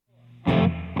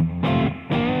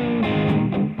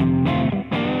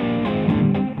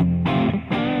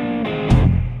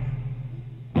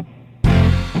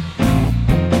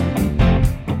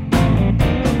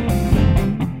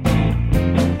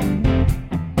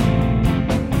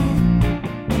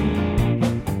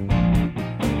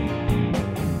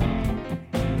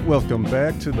Welcome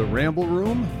back to the Ramble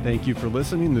Room. Thank you for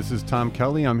listening. This is Tom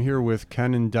Kelly. I'm here with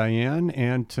Ken and Diane,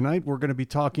 and tonight we're going to be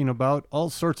talking about all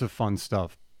sorts of fun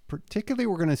stuff. Particularly,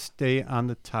 we're going to stay on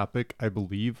the topic, I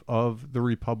believe, of the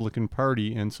Republican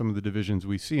Party and some of the divisions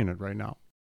we see in it right now.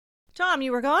 Tom,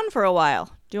 you were gone for a while.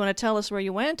 Do you want to tell us where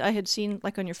you went? I had seen,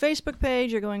 like, on your Facebook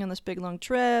page, you're going on this big, long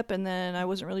trip, and then I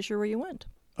wasn't really sure where you went.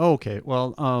 Okay,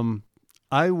 well,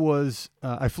 I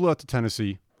flew out to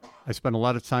Tennessee. I spent a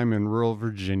lot of time in rural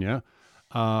Virginia.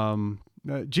 Gina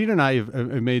and I have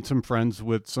made some friends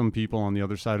with some people on the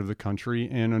other side of the country,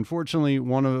 and unfortunately,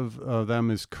 one of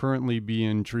them is currently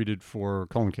being treated for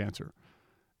colon cancer.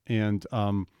 And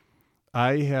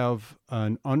I have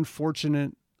an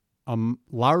unfortunate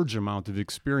large amount of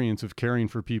experience of caring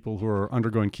for people who are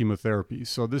undergoing chemotherapy.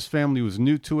 So this family was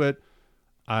new to it.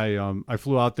 I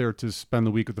flew out there to spend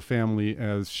the week with the family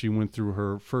as she went through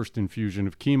her first infusion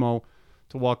of chemo,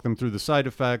 to walk them through the side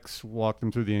effects, walk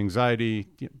them through the anxiety,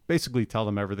 basically tell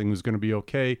them everything was going to be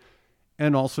okay,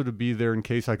 and also to be there in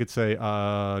case I could say,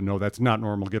 no, that's not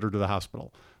normal, get her to the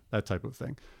hospital, that type of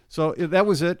thing. So that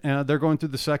was it. They're going through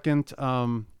the second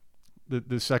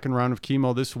the second round of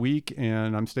chemo this week,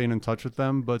 and I'm staying in touch with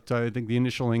them, but I think the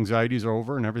initial anxieties are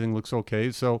over and everything looks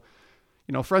okay. So,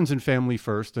 friends and family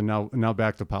first, and now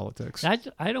back to politics. I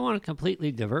don't want to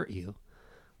completely divert you,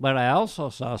 but I also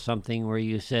saw something where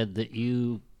you said that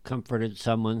you comforted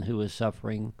someone who was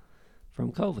suffering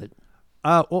from COVID.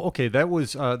 Well, okay,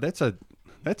 that's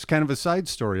kind of a side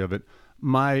story of it.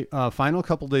 My final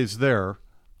couple days there,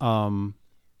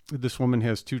 this woman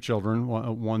has two children.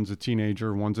 One's a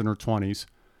teenager, one's in her 20s,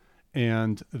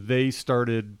 and they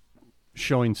started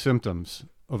showing symptoms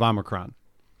of Omicron,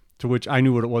 to which I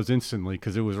knew what it was instantly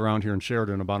because it was around here in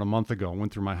Sheridan about a month ago.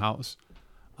 Went through my house.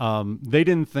 They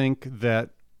didn't think that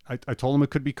I told them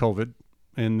it could be COVID,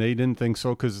 and they didn't think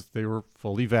so because they were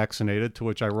fully vaccinated, to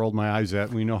which I rolled my eyes at.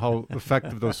 We know how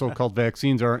effective those so-called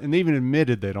vaccines are, and they even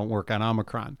admitted they don't work on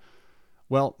Omicron.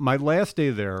 Well, my last day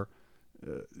there,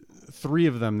 3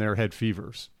 of them there had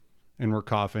fevers and were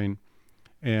coughing.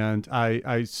 And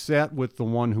I sat with the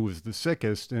one who was the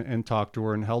sickest and talked to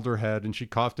her and held her head, and she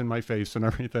coughed in my face and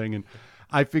everything. And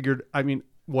I figured,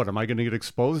 what, am I going to get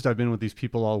exposed? I've been with these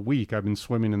people all week. I've been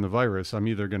swimming in the virus. I'm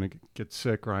either going to get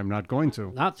sick or I'm not going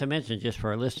to. Not to mention, just for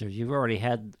our listeners, you've already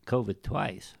had COVID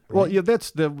twice. Right? Well, yeah,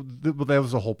 that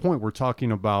was the whole point. We're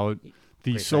talking about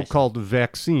the so-called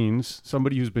vaccines,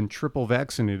 somebody who's been triple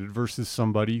vaccinated versus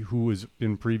somebody who has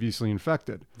been previously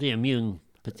infected. The immune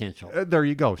potential. There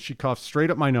you go. She coughed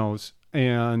straight up my nose,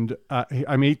 and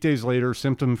I'm 8 days later,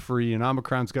 symptom-free, and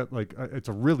Omicron's got it's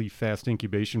a really fast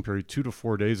incubation period, 2 to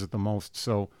 4 days at the most.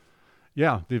 So,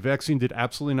 yeah, the vaccine did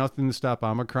absolutely nothing to stop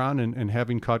Omicron, and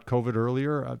having caught COVID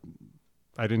earlier,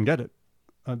 I didn't get it.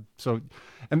 And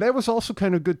that was also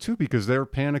kind of good, too, because they were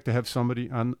panicked to have somebody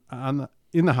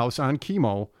in the house on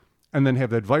chemo and then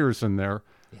have that virus in there.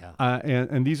 Yeah.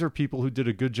 And these are people who did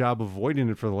a good job avoiding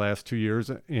it for the last 2 years.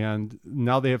 And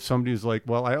now they have somebody who's like,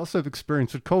 well, I also have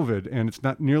experience with COVID, and it's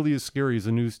not nearly as scary as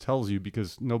the news tells you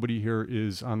because nobody here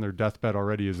is on their deathbed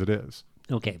already as it is.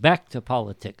 Okay, back to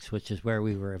politics, which is where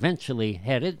we were eventually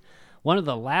headed. One of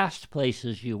the last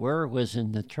places you were was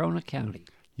in Natrona County.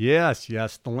 Yes,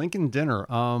 the Lincoln Dinner.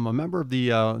 A member of the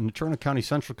Natrona County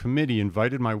Central Committee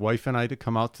invited my wife and I to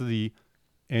come out to the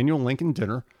annual Lincoln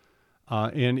Dinner.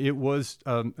 And it was,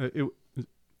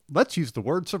 let's use the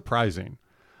word surprising.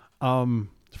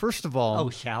 First of all,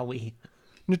 shall we?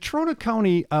 Natrona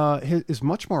County is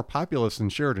much more populous than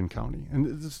Sheridan County.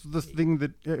 And this is the thing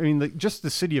that, just the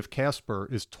city of Casper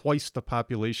is twice the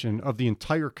population of the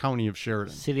entire county of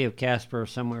Sheridan. City of Casper,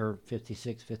 somewhere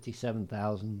 56,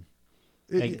 57,000.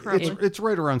 It's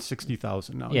right around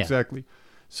 60,000 now, yeah. Exactly.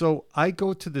 So I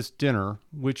go to this dinner,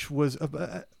 which was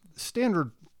a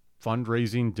standard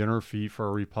fundraising dinner fee for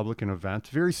a Republican event,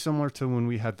 very similar to when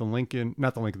we had the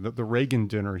Reagan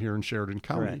dinner here in Sheridan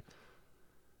County. Correct.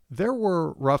 There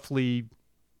were roughly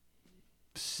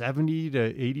 70 to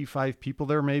 85 people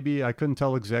there, maybe. I couldn't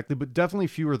tell exactly, but definitely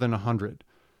fewer than 100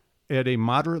 at a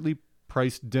moderately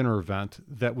priced dinner event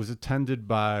that was attended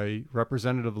by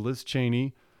Representative Liz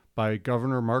Cheney, by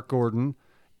Governor Mark Gordon,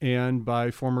 and by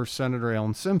former Senator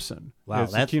Alan Simpson. Wow,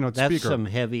 that's some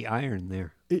heavy iron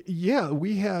there. Yeah,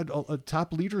 we had a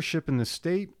top leadership in the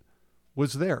state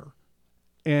was there.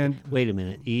 And wait a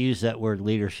minute, you use that word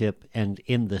leadership and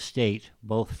in the state,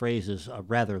 both phrases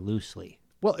rather loosely.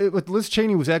 Well, Liz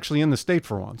Cheney was actually in the state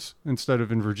for once instead of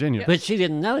in Virginia. But she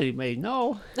didn't know anybody.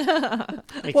 No.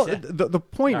 Well, the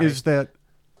point is that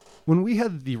when we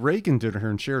had the Reagan dinner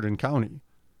here in Sheridan County,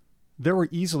 there were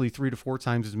easily 3 to 4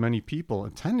 times as many people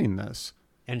attending this.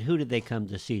 And who did they come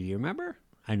to see? Do you remember?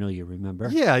 I know you remember.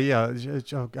 Yeah.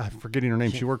 Oh, God, I'm forgetting her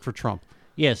name. She worked for Trump.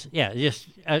 Yes, yeah. Just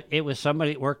it was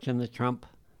somebody that worked in the Trump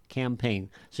campaign.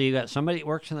 So you got somebody that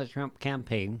works in the Trump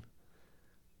campaign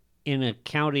in a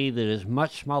county that is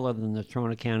much smaller than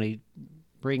Natrona County,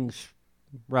 brings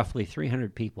roughly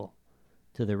 300 people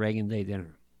to the Reagan Day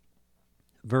dinner,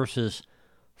 versus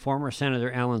former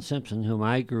Senator Alan Simpson, whom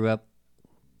I grew up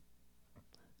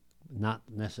not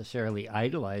necessarily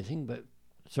idolizing, but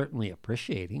certainly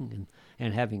appreciating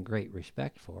and having great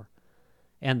respect for.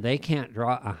 And they can't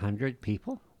draw 100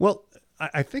 people? Well,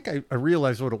 I think I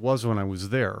realized what it was when I was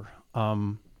there.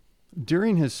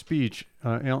 During his speech,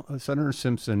 Senator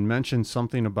Simpson mentioned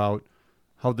something about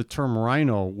how the term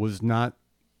rhino was not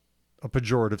a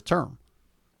pejorative term.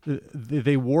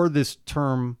 They wore this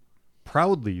term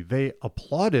proudly. They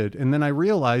applauded. And then I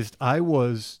realized I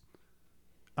was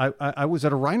at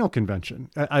a rhino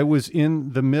convention. I was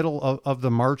in the middle of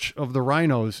the March of the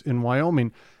Rhinos in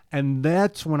Wyoming. And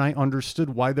that's when I understood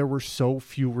why there were so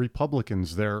few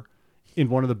Republicans there in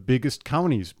one of the biggest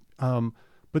counties.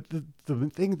 But the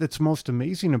thing that's most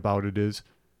amazing about it is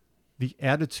the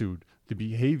attitude, the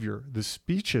behavior, the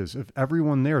speeches of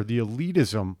everyone there, the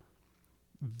elitism.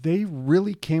 They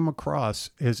really came across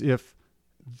as if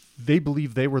they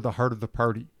believed they were the heart of the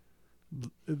party.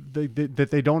 That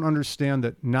they don't understand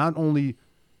that not only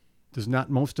does not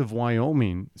most of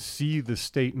Wyoming see the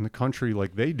state and the country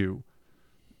like they do,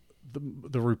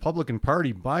 the Republican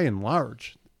Party, by and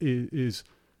large, is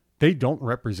they don't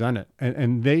represent it.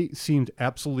 And they seemed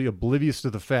absolutely oblivious to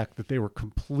the fact that they were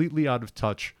completely out of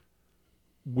touch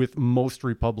with most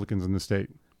Republicans in the state.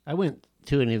 I went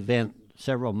to an event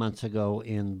several months ago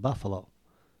in Buffalo,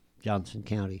 Johnson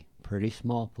County, pretty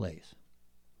small place.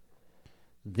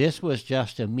 This was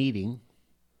just a meeting,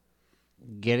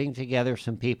 getting together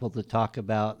some people to talk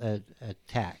about a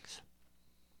tax.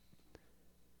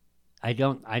 I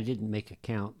didn't make a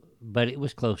count, but it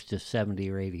was close to 70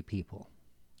 or 80 people.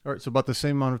 All right, so about the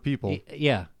same amount of people.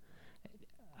 Yeah.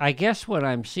 I guess what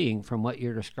I'm seeing from what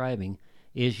you're describing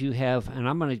is you have, and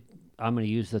I'm going to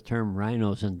use the term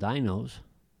rhinos and dinos,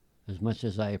 as much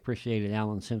as I appreciated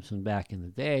Alan Simpson back in the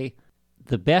day.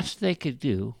 The best they could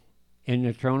do in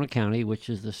Natrona County, which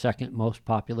is the second most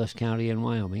populous county in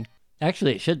Wyoming.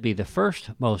 Actually, it should be the first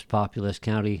most populous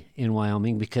county in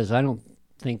Wyoming, because I don't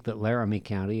think that Laramie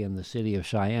County and the city of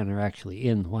Cheyenne are actually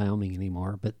in Wyoming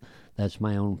anymore, but that's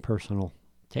my own personal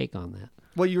take on that.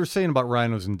 What you were saying about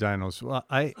rhinos and dinos, well,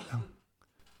 I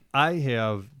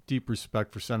have deep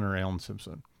respect for Senator Alan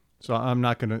Simpson, so I'm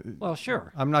not going to. Well,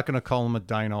 sure. I'm not going to call him a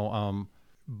dino,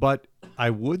 but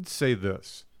I would say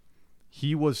this: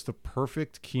 he was the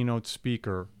perfect keynote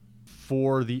speaker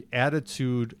for the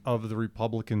attitude of the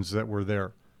Republicans that were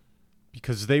there,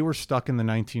 because they were stuck in the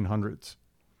 1900s.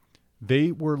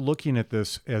 They were looking at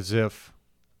this as if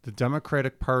the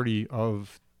Democratic Party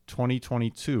of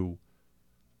 2022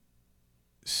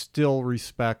 still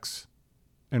respects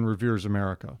and reveres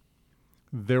America.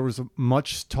 There was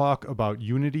much talk about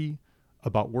unity,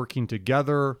 about working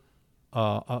together.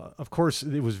 Of course,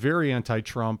 it was very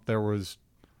anti-Trump. There was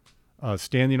a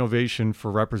standing ovation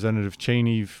for Representative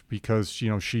Cheney because,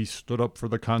 she stood up for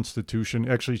the Constitution.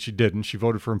 Actually, she didn't. She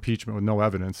voted for impeachment with no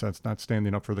evidence. That's not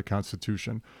standing up for the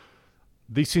Constitution.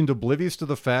 They seemed oblivious to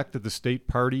the fact that the state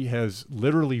party has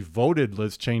literally voted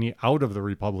Liz Cheney out of the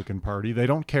Republican Party. They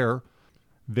don't care.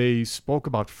 They spoke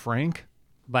about Frank.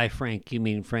 By Frank, you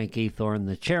mean Frank E. Thorne,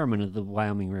 the chairman of the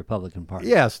Wyoming Republican Party.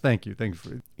 Yes, thank you.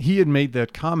 He had made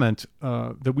that comment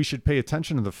that we should pay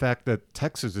attention to the fact that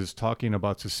Texas is talking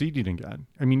about seceding again.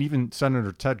 I mean, even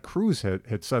Senator Ted Cruz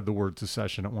had said the word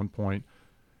secession at one point.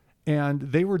 And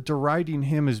they were deriding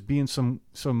him as being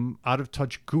some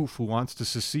out-of-touch goof who wants to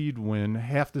secede when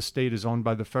half the state is owned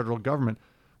by the federal government,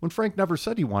 when Frank never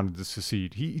said he wanted to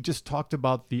secede. He just talked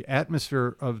about the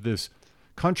atmosphere of this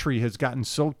country has gotten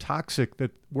so toxic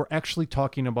that we're actually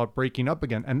talking about breaking up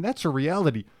again. And that's a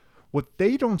reality. What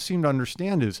they don't seem to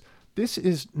understand is this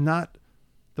is not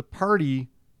the party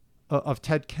of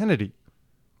Ted Kennedy.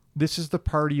 This is the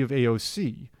party of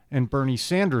AOC and Bernie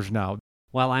Sanders now.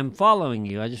 While I'm following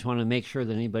you, I just want to make sure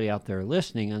that anybody out there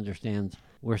listening understands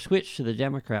we're switched to the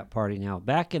Democrat Party now.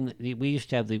 Back we used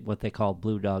to have what they call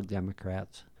blue dog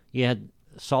Democrats. You had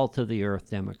salt of the earth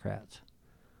Democrats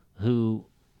who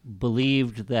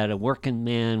believed that a working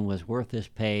man was worth his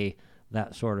pay,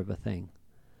 that sort of a thing.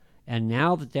 And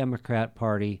now the Democrat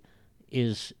Party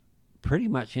is pretty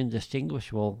much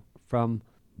indistinguishable from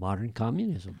modern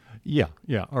communism. Yeah.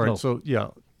 All right. So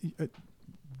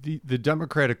the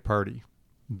Democratic Party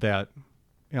that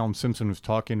Alan Simpson was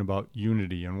talking about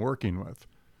unity and working with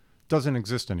doesn't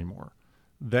exist anymore.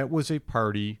 That was a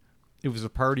party It was a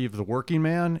party of the working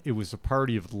man. It was a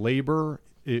party of labor.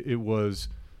 It was,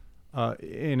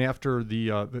 and after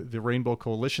the Rainbow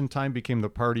Coalition time became the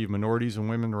party of minorities and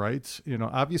women's rights.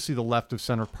 Obviously the left of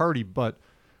center party, but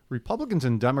Republicans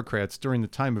and Democrats during the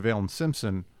time of Alan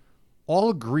Simpson all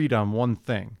agreed on one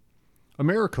thing.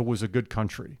 America was a good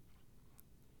country.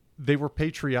 They were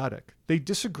patriotic. They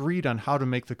disagreed on how to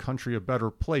make the country a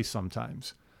better place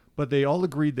sometimes, but they all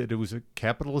agreed that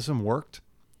capitalism worked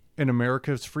and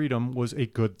America's freedom was a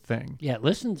good thing. Yeah,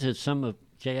 listen to some of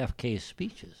JFK's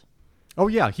speeches. Oh,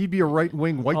 yeah, he'd be a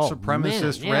right-wing white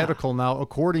supremacist radical now,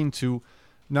 according to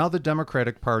now the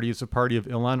Democratic Party is a party of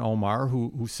Ilhan Omar,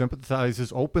 who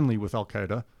sympathizes openly with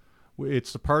al-Qaeda.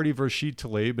 It's the party of Rashid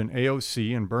Tlaib and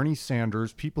AOC and Bernie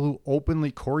Sanders, people who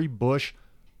openly, Cori Bush,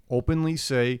 openly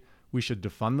say we should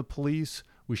defund the police,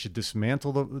 we should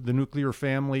dismantle the nuclear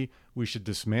family, we should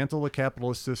dismantle the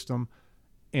capitalist system.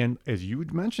 And as you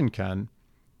had mentioned, Ken,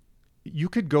 you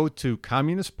could go to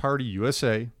Communist Party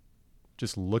USA,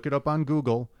 just look it up on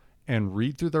Google, and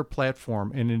read through their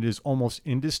platform, and it is almost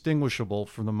indistinguishable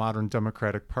from the modern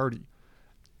Democratic Party.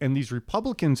 And these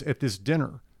Republicans at this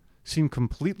dinner seem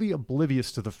completely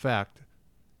oblivious to the fact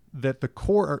that the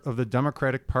core of the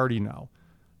Democratic Party now,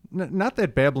 not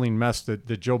that babbling mess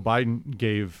that Joe Biden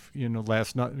gave,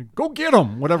 last night, go get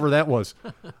them, whatever that was,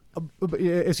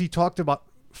 as he talked about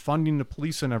funding the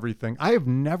police and everything. I have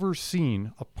never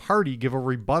seen a party give a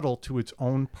rebuttal to its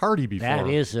own party before.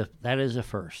 That is a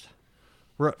first.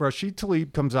 Rashid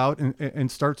Tlaib comes out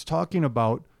and starts talking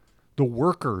about the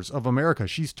workers of America.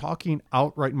 She's talking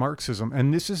outright Marxism.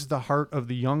 And this is the heart of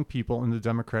the young people in the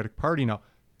Democratic Party now.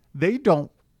 They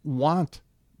don't want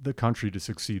the country to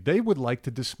succeed. They would like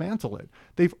to dismantle it.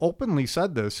 They've openly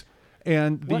said this.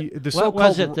 And the so-called... What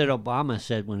was it that Obama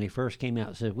said when he first came out?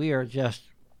 He said, we are just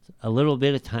a little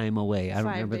bit of time away. I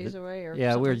don't remember. 5 days away or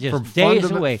yeah, something. we're just From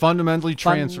days away. Fundamentally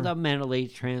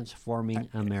transforming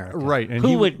America. Right. And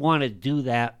who would want to do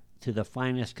that to the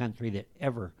finest country that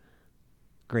ever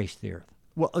graced the earth?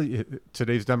 Well,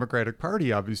 today's Democratic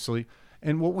Party, obviously.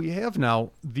 And what we have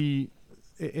now,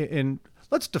 and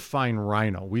let's define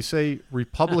rhino. We say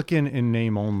Republican in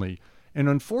name only. And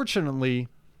unfortunately,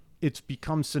 it's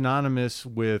become synonymous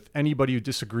with anybody who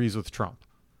disagrees with Trump,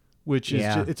 which is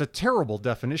it's a terrible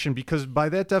definition, because by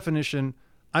that definition,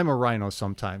 I'm a rhino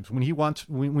sometimes. When he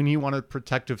wanted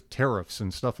protective tariffs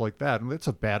and stuff like that, and that's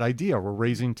a bad idea. We're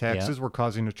raising taxes. We're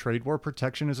causing a trade war.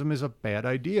 Protectionism is a bad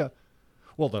idea.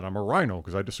 Well, then I'm a rhino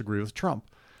because I disagree with Trump.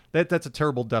 That's a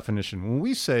terrible definition.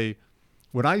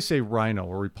 When I say rhino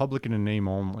or Republican in name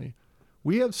only,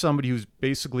 we have somebody who's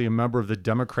basically a member of the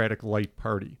Democratic Light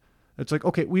Party. It's like,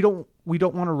 okay, we don't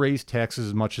want to raise taxes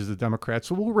as much as the Democrats,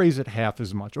 so we'll raise it half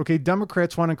as much. Okay,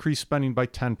 Democrats want to increase spending by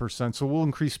 10%, so we'll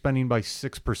increase spending by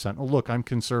 6%. Oh, look, I'm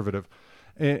conservative.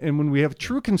 And when we have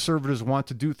true conservatives want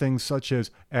to do things such as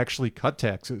actually cut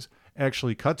taxes,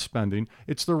 actually cut spending,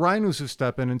 it's the rhinos who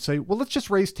step in and say, well, let's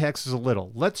just raise taxes a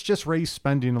little. Let's just raise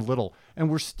spending a little. And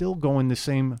we're still going the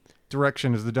same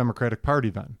direction as the Democratic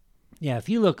Party then. Yeah, if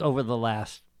you look over the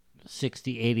last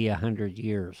 60, 80, 100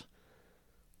 years,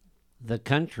 the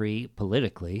country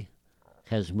politically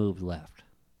has moved left.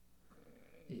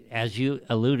 As you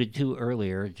alluded to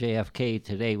earlier, JFK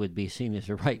today would be seen as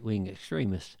a right-wing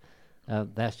extremist.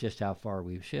 That's just how far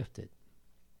we've shifted.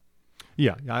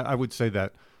 Yeah, I would say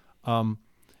that.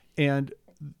 And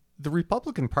the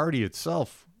Republican Party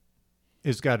itself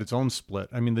has got its own split.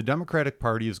 I mean, the Democratic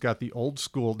Party has got the old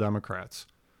school Democrats,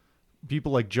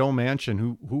 people like Joe Manchin,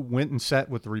 who went and sat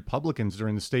with the Republicans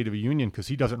during the State of the Union because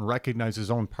he doesn't recognize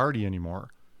his own party anymore.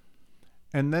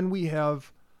 And then we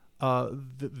have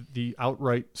the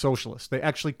outright socialists. They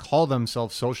actually call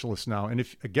themselves socialists now. And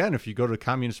if you go to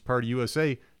Communist Party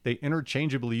USA, they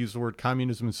interchangeably use the word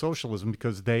communism and socialism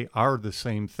because they are the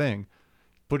same thing.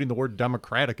 Putting the word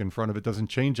democratic in front of it doesn't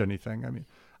change anything. I mean,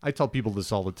 I tell people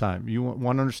this all the time. You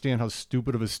want to understand how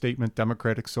stupid of a statement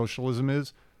democratic socialism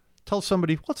is? Tell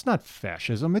somebody, well, it's not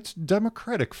fascism, it's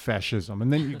democratic fascism.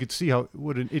 And then you could see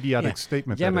what an idiotic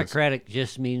statement that is. Democratic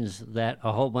just means that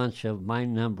a whole bunch of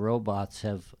mind-numb robots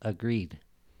have agreed.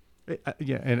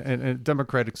 And a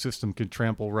democratic system can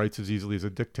trample rights as easily as a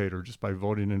dictator just by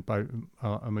voting in by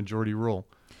a majority rule.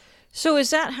 So is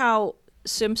that how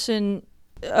Simpson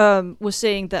was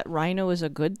saying that rhino is a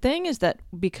good thing? Is that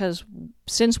because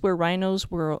since we're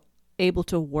rhinos, we're able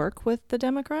to work with the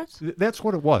Democrats? That's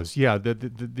what it was. Yeah,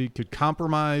 they could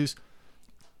compromise.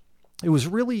 It was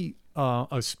really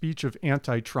a speech of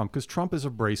anti-Trump because Trump is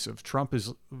abrasive. Trump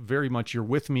is very much you're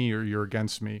with me or you're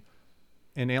against me.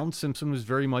 And Alan Simpson was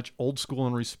very much old school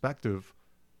and respective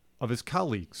of his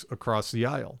colleagues across the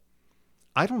aisle.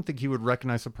 I don't think he would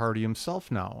recognize the party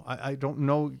himself now. I don't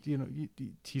know.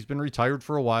 He's been retired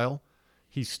for a while.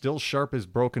 He's still sharp as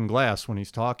broken glass when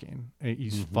he's talking.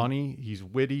 He's funny. He's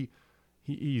witty.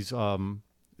 He's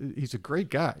a great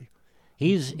guy.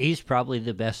 He's probably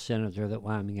the best senator that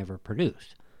Wyoming ever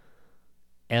produced,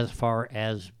 as far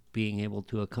as being able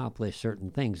to accomplish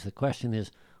certain things. The question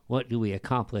is, what do we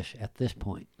accomplish at this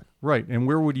point? Right, and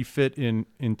where would he fit in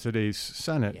today's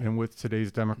Senate and with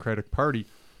today's Democratic Party?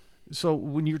 So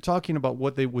when you're talking about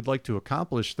what they would like to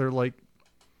accomplish,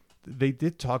 they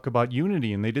did talk about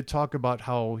unity, and they did talk about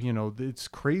how, it's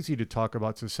crazy to talk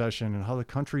about secession and how the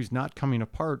country's not coming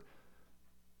apart.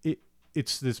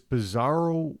 It's this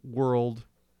bizarro world.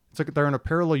 It's like they're in a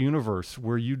parallel universe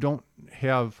where you don't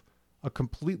have a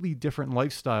completely different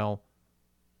lifestyle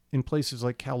in places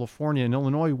like California and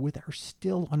Illinois, where they're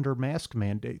still under mask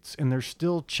mandates and they're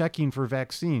still checking for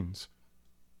vaccines.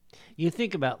 You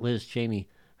think about Liz Cheney.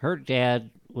 Her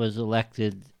dad was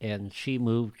elected, and she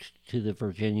moved to the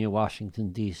Virginia,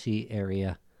 Washington, D.C.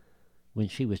 area when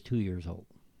she was 2 years old.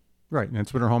 Right, and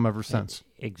it's been her home ever since.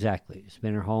 Exactly. It's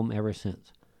been her home ever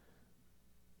since.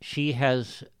 She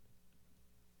has,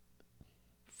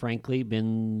 frankly,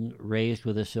 been raised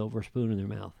with a silver spoon in her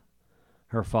mouth.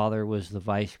 Her father was the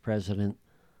vice president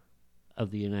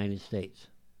of the United States,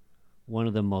 one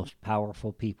of the most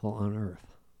powerful people on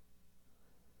earth.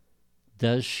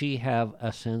 Does she have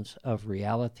a sense of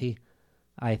reality?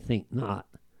 I think not.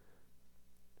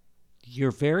 Your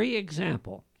very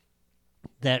example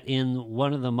that in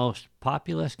one of the most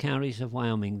populous counties of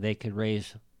Wyoming, they could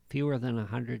raise fewer than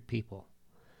 100 people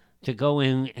to go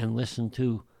in and listen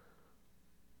to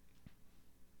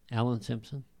Alan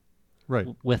Simpson, right,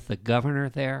 with the governor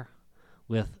there,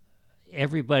 with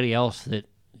everybody else, that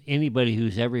anybody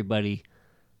who's everybody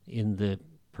in the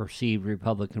perceived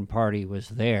Republican Party was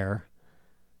there,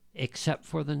 except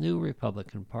for the new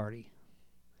Republican Party.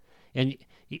 And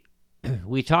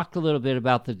we talked a little bit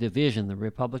about the division. The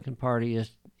Republican Party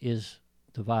is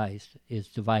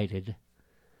divided.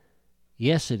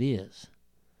 Yes, it is.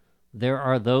 There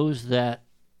are those that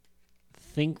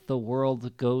think the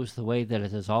world goes the way that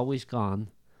it has always gone,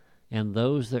 and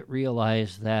those that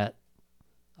realize that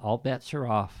all bets are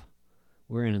off.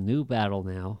 We're in a new battle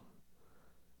now,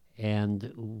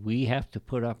 and we have to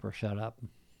put up or shut up.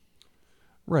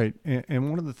 Right. And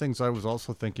one of the things I was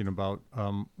also thinking about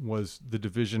was the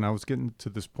division. I was getting to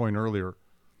this point earlier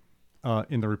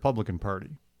in the Republican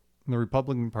Party. And the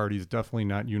Republican Party is definitely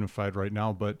not unified right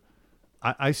now, but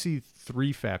I see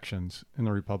three factions in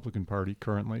the Republican Party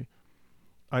currently.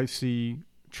 I see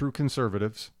true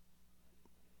conservatives,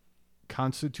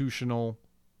 constitutional,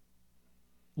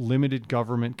 limited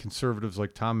government conservatives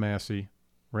like Tom Massey,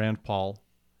 Rand Paul.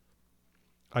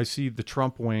 I see the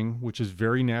Trump wing, which is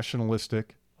very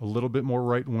nationalistic, a little bit more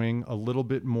right-wing, a little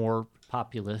bit more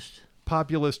populist,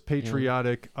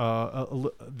 patriotic. Yeah.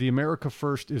 The America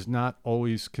First is not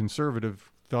always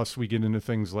conservative. Thus, we get into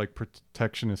things like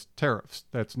protectionist tariffs.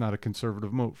 That's not a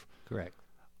conservative move. Correct.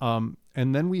 And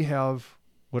then we have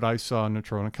what I saw in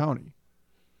Natrona County,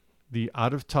 the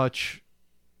out-of-touch,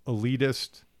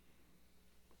 elitist,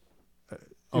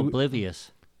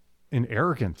 oblivious, and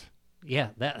arrogant. Yeah,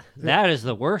 that is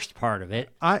the worst part of it.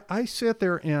 I sat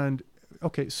there and,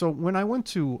 okay, so when I went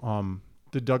to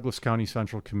the Douglas County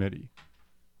Central Committee,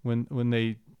 when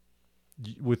they,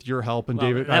 with your help and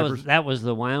David, that was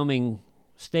the Wyoming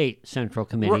State Central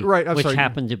Committee, right, which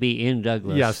happened to be in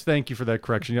Douglas. Yes, thank you for that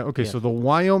correction. Yeah, okay, yeah. So the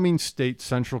Wyoming State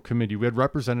Central Committee, we had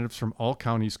representatives from all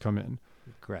counties come in.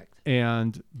 Correct.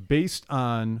 And based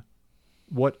on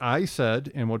what I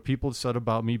said and what people said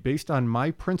about me, based on my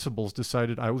principles,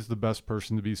 decided I was the best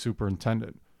person to be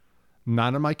superintendent.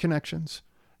 Not on my connections,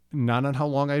 not on how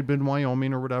long I'd been in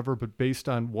Wyoming or whatever, but based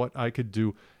on what I could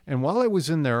do. And while I was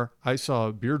in there, I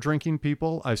saw beer drinking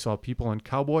people. I saw people in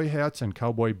cowboy hats and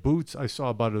cowboy boots. I saw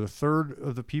about a third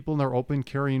of the people in there open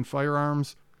carrying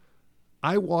firearms.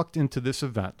 I walked into this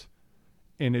event,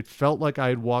 and it felt like I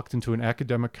had walked into an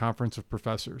academic conference of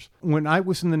professors. When I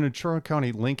was in the Natrona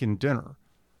County Lincoln dinner,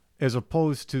 as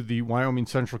opposed to the Wyoming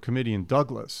Central Committee in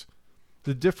Douglas,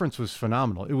 the difference was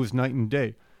phenomenal. It was night and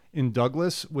day. In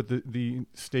Douglas, with the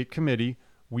state committee,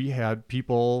 we had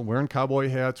people wearing cowboy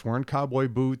hats, wearing cowboy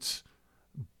boots,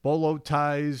 bolo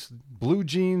ties, blue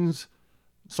jeans.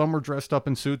 Some were dressed up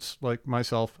in suits like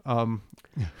myself. That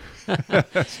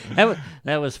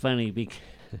was funny because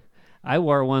I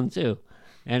wore one too.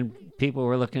 And people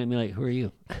were looking at me like, who are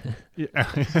you? Yeah.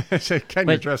 I said, Ken,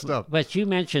 you're dressed up. But you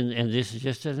mentioned, and this is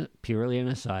just purely an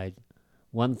aside,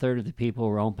 1/3 of the people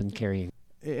were open carrying.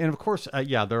 And of course,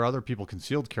 there are other people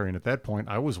concealed carrying at that point.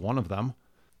 I was one of them.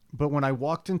 But when I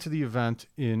walked into the event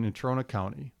in Natrona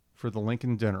County for the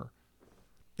Lincoln dinner,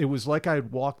 it was like I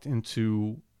had walked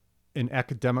into an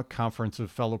academic conference of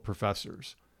fellow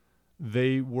professors.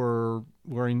 They were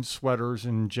wearing sweaters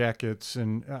and jackets,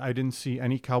 and I didn't see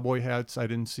any cowboy hats. I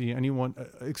didn't see anyone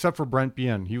except for Brent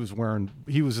Bien. He was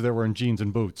there wearing jeans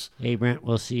and boots. Hey, Brent,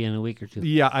 we'll see you in a week or two.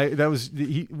 Yeah,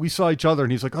 we saw each other,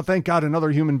 and he's like, "Oh, thank God,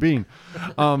 another human being."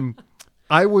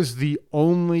 I was the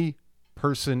only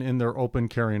person in there open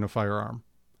carrying a firearm.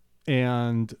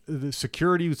 And the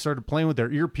security started playing with their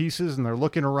earpieces, and they're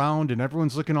looking around, and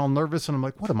everyone's looking all nervous. And I'm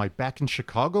like, what, am I back in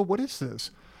Chicago? What is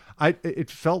this? It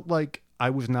felt like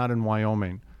I was not in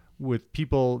Wyoming, with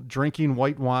people drinking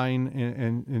white wine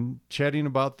and chatting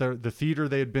about the theater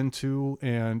they had been to.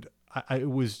 And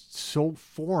it was so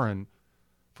foreign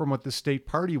from what the state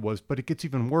party was. But it gets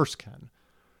even worse, Ken,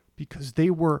 because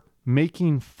they were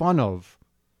making fun of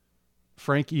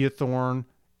Frank Eathorne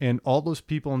and all those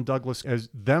people in Douglas as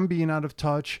them being out of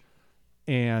touch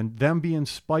and them being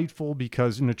spiteful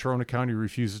because Natrona County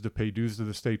refuses to pay dues to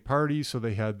the state party, so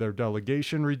they had their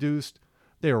delegation reduced.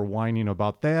 They were whining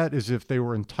about that as if they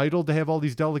were entitled to have all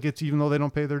these delegates even though they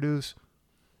don't pay their dues.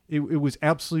 It was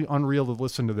absolutely unreal to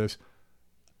listen to this.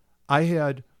 I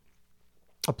had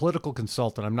a political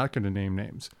consultant, I'm not going to name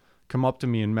names, come up to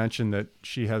me and mention that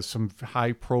she has some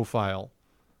high-profile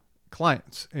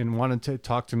clients and wanted to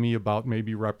talk to me about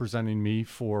maybe representing me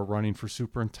for running for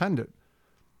superintendent.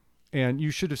 And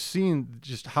you should have seen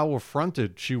just how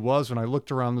affronted she was when I looked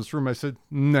around this room. I said,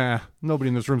 nah, nobody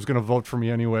in this room is going to vote for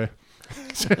me anyway.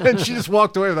 And she just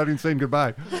walked away without even saying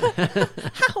goodbye.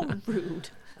 How rude.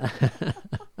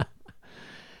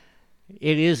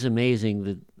 It is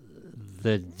amazing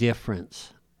the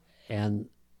difference. And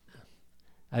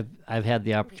I've had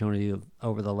the opportunity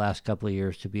over the last couple of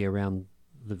years to be around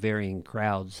the varying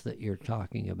crowds that you're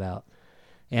talking about.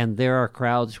 And there are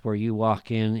crowds where you walk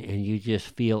in and you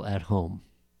just feel at home.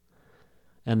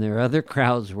 And there are other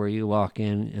crowds where you walk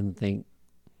in and think,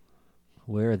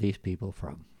 where are these people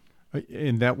from?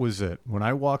 And that was it. When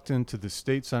I walked into the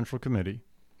state central committee,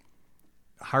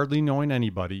 hardly knowing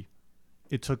anybody,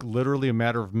 it took literally a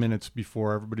matter of minutes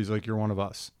before everybody's like, you're one of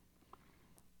us.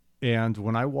 And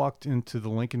when I walked into the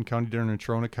Lincoln County dinner in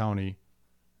Natrona County,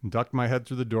 ducked my head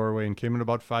through the doorway and came in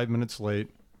about 5 minutes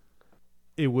late,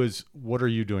 it was, what are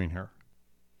you doing here?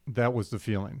 That was the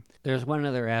feeling. There's one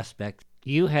other aspect.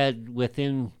 You had,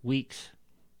 within weeks,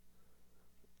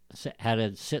 had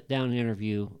a sit-down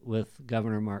interview with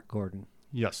Governor Mark Gordon.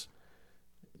 Yes.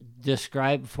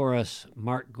 Describe for us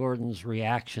Mark Gordon's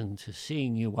reaction to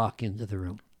seeing you walk into the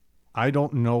room. I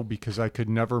don't know, because I could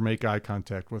never make eye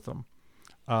contact with him.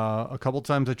 A couple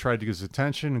times I tried to get his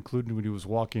attention, including when he was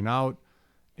walking out,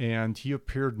 and he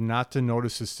appeared not to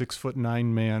notice a 6'9"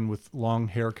 man with long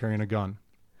hair carrying a gun.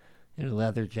 In a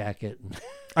leather jacket.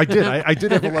 I did. I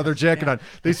did have a leather jacket on.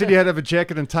 They said you had to have a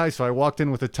jacket and tie, so I walked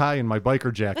in with a tie and my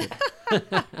biker jacket.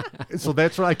 So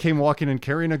that's why I came walking in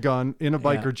carrying a gun in a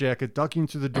biker jacket, ducking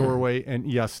through the doorway, and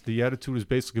yes, the attitude is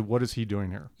basically, what is he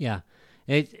doing here? Yeah.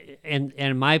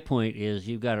 And my point is,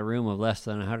 you've got a room of less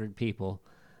than 100 people,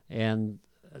 and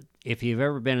if you've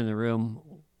ever been in the room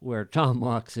where Tom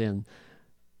walks in,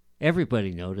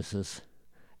 everybody notices.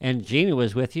 And Gina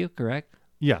was with you, correct?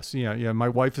 Yes, yeah. My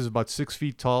wife is about 6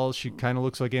 feet tall. She kind of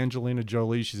looks like Angelina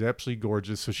Jolie. She's absolutely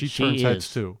gorgeous, so she turns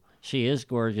heads too. She is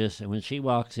gorgeous, and when she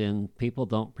walks in, people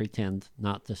don't pretend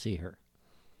not to see her.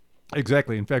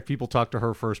 Exactly. In fact, people talk to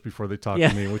her first before they talk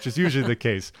to me, which is usually the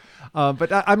case.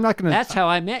 But I'm not going to... That's how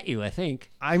I met you, I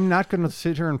think. I'm not going to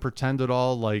sit here and pretend at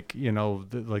all like,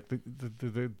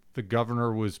 the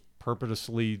governor was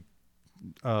purposely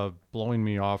blowing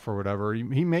me off or whatever.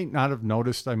 He may not have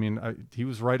noticed. I mean, he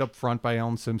was right up front by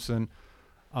Alan Simpson.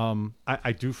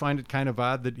 I do find it kind of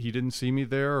odd that he didn't see me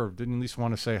there or didn't at least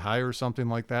want to say hi or something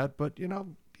like that. But,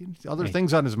 other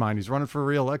things on his mind. He's running for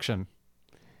re-election.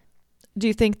 Do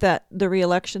you think that the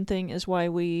re-election thing is why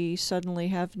we suddenly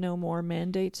have no more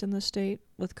mandates in the state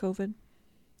with COVID?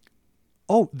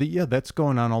 Oh, that's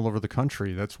going on all over the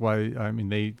country. That's why,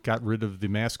 they got rid of the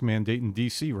mask mandate in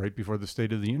D.C. right before the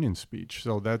State of the Union speech.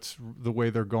 So that's the way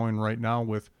they're going right now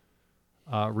with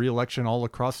re-election all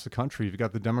across the country. You've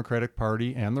got the Democratic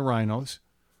Party and the rhinos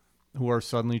who are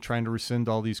suddenly trying to rescind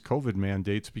all these COVID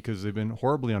mandates because they've been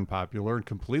horribly unpopular and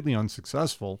completely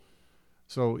unsuccessful.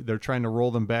 So they're trying to roll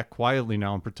them back quietly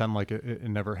now and pretend like it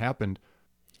never happened.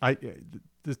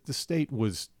 The state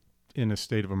was in a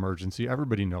state of emergency.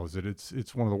 Everybody knows it.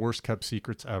 It's one of the worst kept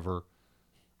secrets ever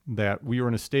that we were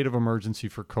in a state of emergency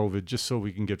for COVID just so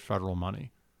we can get federal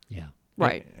money. Yeah.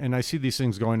 Right. And I see these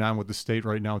things going on with the state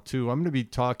right now, too. I'm going to be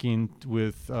talking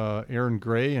with Aaron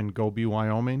Gray and Go Be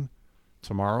Wyoming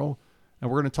tomorrow, and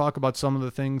we're going to talk about some of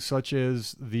the things such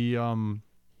as the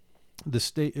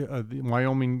state, the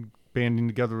Wyoming banding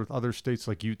together with other states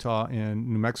like Utah and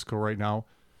New Mexico right now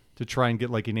to try and get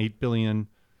like an $8 billion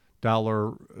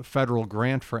federal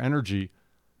grant for energy.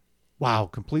 Wow,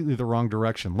 completely the wrong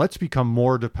direction. Let's become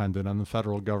more dependent on the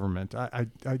federal government. I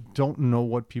don't know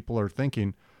what people are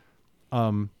thinking.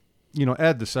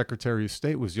 Ed, the Secretary of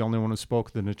State, was the only one who spoke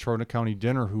at the Natrona County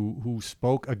dinner who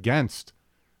spoke against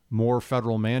more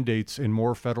federal mandates and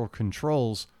more federal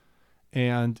controls.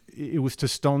 And it was to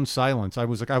stone silence. I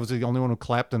was the only one who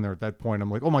clapped in there at that point. I'm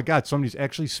like, oh my God, somebody's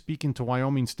actually speaking to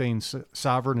Wyoming staying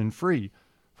sovereign and free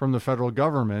from the federal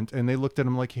government. And they looked at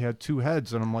him like he had two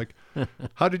heads. And I'm like,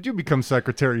 how did you become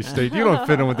Secretary of State? You don't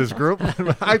fit in with this group.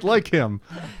 I'd like him.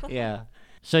 Yeah.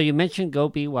 So you mentioned Go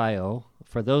BYO.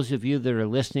 For those of you that are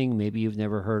listening, maybe you've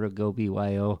never heard of Go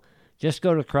BYO, just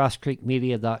go to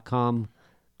crosscreekmedia.com,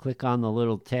 click on the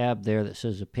little tab there that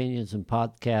says Opinions and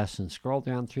Podcasts, and scroll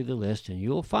down through the list, and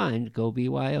you'll find Go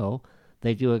BYO.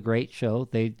 They do a great show.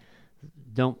 They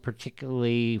don't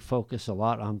particularly focus a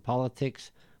lot on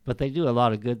politics, but they do a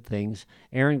lot of good things.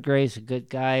 Aaron Gray's a good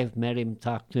guy. I've met him,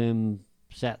 talked to him,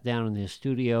 sat down in his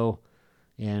studio,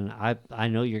 and I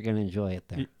know you're going to enjoy it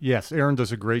there. Yes, Aaron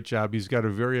does a great job. He's got a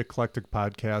very eclectic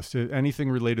podcast.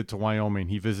 Anything related to Wyoming.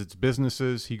 He visits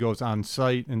businesses. He goes on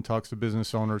site and talks to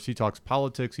business owners. He talks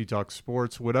politics. He talks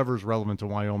sports. Whatever's relevant to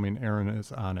Wyoming, Aaron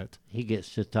is on it. He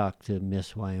gets to talk to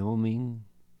Miss Wyoming.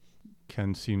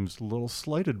 Ken seems a little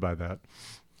slighted by that.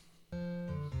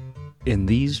 In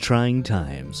these trying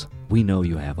times, we know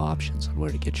you have options on where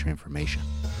to get your information,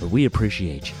 but we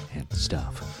appreciate you and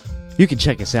stuff. You can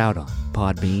check us out on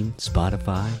Podbean,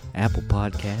 Spotify, Apple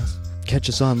Podcasts. Catch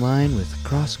us online with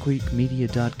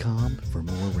crosscreekmedia.com for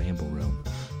more Ramble Room.